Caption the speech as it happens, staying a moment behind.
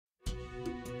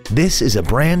This is a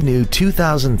brand new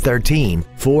 2013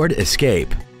 Ford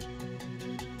Escape.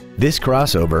 This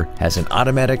crossover has an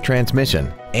automatic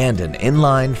transmission and an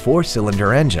inline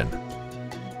 4-cylinder engine.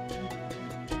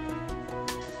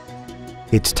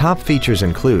 Its top features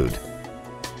include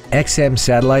XM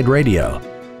satellite radio,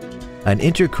 an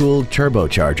intercooled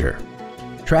turbocharger,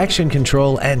 traction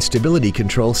control and stability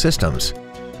control systems,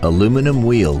 aluminum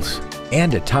wheels,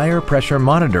 and a tire pressure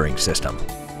monitoring system.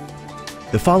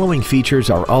 The following features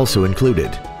are also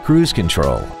included: cruise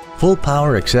control, full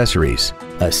power accessories,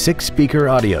 a 6-speaker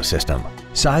audio system,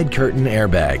 side curtain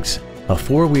airbags, a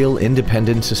 4-wheel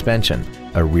independent suspension,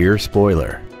 a rear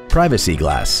spoiler, privacy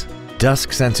glass,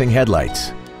 dusk sensing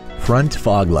headlights, front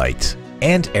fog lights,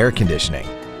 and air conditioning.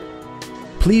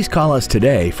 Please call us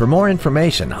today for more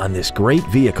information on this great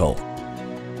vehicle.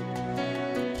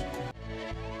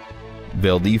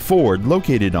 Velde Ford,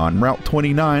 located on Route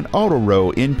 29 Auto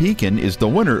Row in Pekin, is the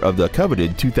winner of the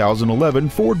coveted 2011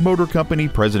 Ford Motor Company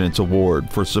President's Award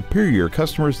for superior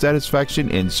customer satisfaction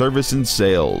in service and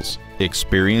sales.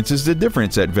 Experience is the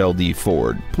difference at Velde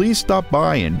Ford. Please stop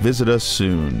by and visit us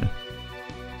soon.